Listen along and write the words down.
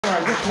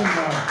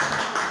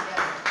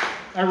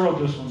I wrote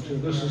this one too.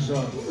 This is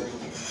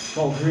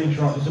called Green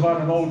Truck. It's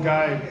about an old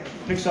guy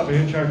who picks up a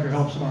hitchhiker,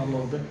 helps him out a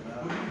little bit.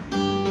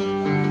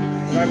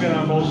 And I've been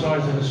on both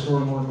sides of the store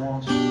more than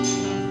once.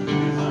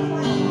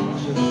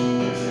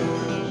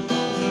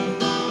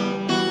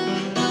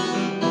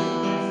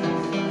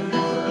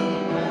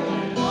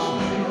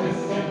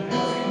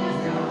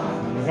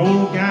 An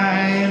old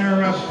guy in a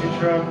rusty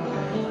truck,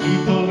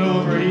 he pulled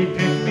over, he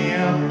picked me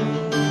up.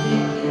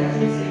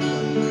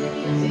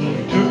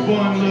 He took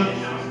one look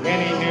and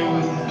he knew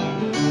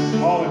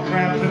all the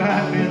crap that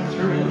I'd been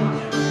through.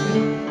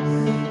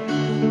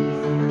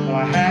 Well, I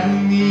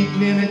hadn't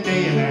eaten in a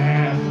day and a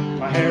half.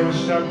 My hair was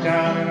stuck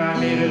down and I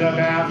needed a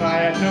bath. I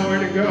had nowhere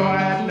to go, I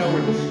had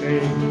nowhere to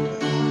stay.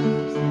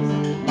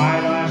 My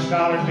last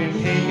dollar'd been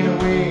taken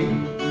away.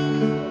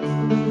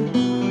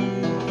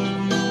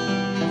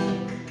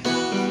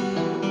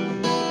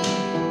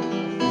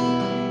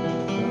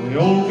 Well, the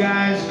old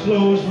guy's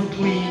clothes were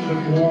clean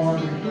but worn.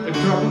 The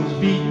truck was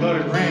beat but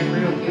it ran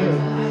real good.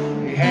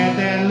 He had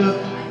that look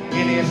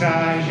in his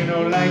eyes, you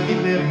know, like he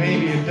lived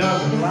maybe a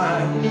dozen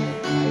lives.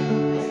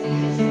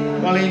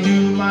 Well, he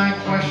knew my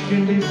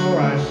question before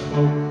I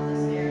spoke,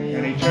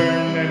 and he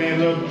turned and he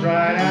looked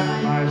right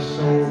at my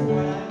soul.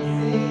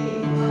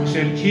 He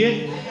said,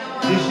 "Kid,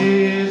 this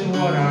is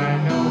what I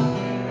know.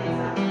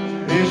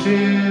 This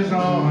is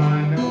all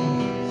I know.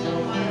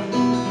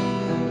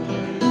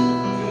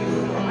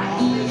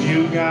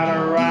 You gotta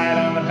ride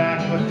on the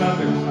back of a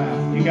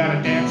thundercloud. You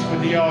gotta dance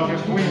with the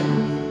August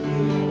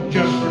wind.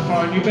 Just for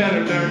fun, you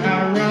better learn how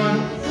to run.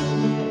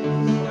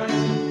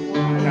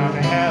 Down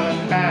to hell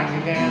and back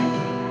again.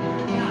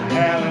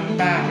 Hell and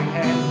back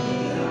again.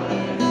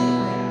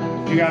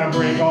 You gotta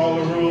break all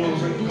the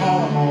rules and call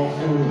them all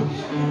fools.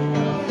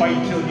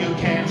 Fight till you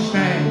can't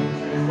stand.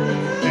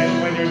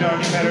 Then when you're done,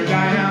 you better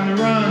die on the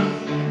run.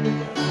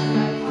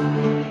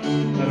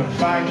 Let them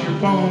find your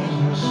bones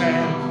in the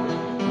sand.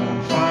 Let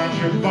them find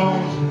your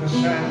bones in the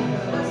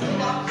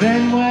sand.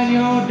 Then when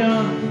you're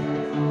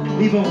done,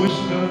 leave a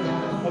whisper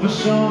of a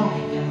song.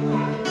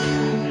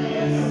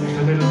 Just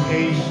a little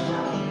taste,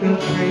 little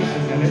trace,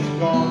 and then it's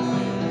gone.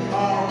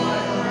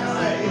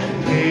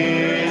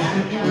 Taste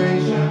the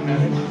trace, and then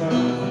it's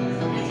gone.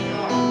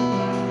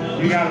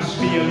 You gotta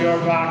steal your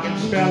rock and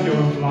spell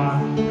your fly.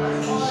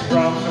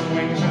 Sprout some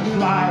wings and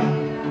fly.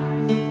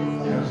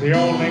 Cause the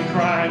only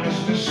crime is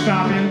to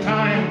stop in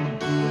time.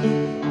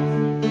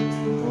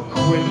 Or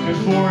quit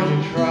before you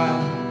try.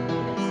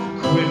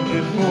 Quit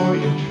before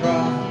you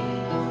try.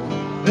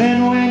 Then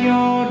when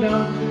you're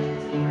done,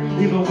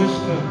 leave a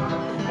whisper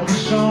of a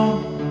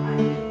song.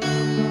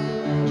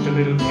 Just a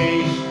little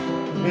taste,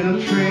 little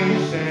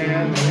trace,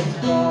 and then it's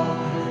gone.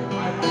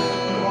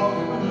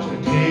 Just a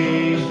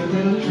taste, a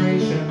little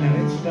trace, and then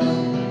it's done.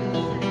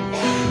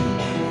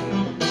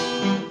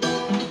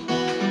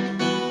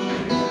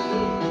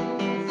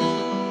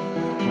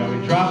 Well, he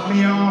dropped me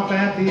off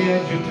at the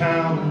edge of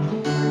town.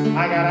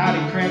 I got out,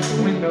 he cranked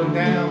the window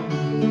down.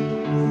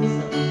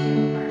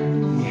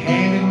 He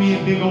handed me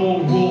a big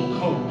old wool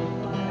coat.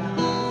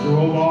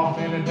 Drove off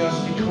in a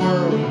dusty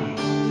twirl.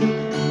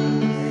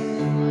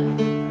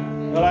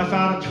 Well, I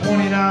found a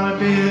 $20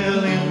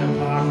 bill in the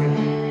pocket,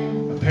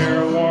 a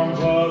pair of warm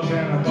gloves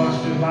and a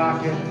busted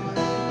locket.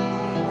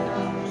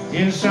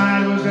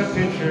 Inside was a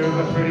picture of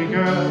a pretty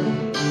girl.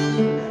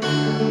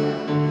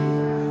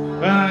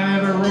 Well, I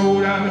never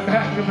rode on the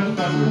back of a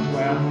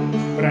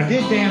thundercloud, but I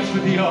did dance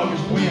with the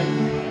August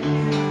wind.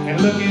 And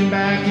looking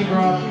back, he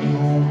brought me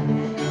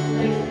home.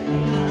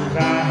 'Cause I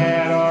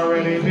had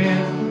already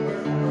been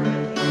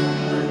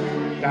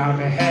down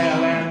to hell.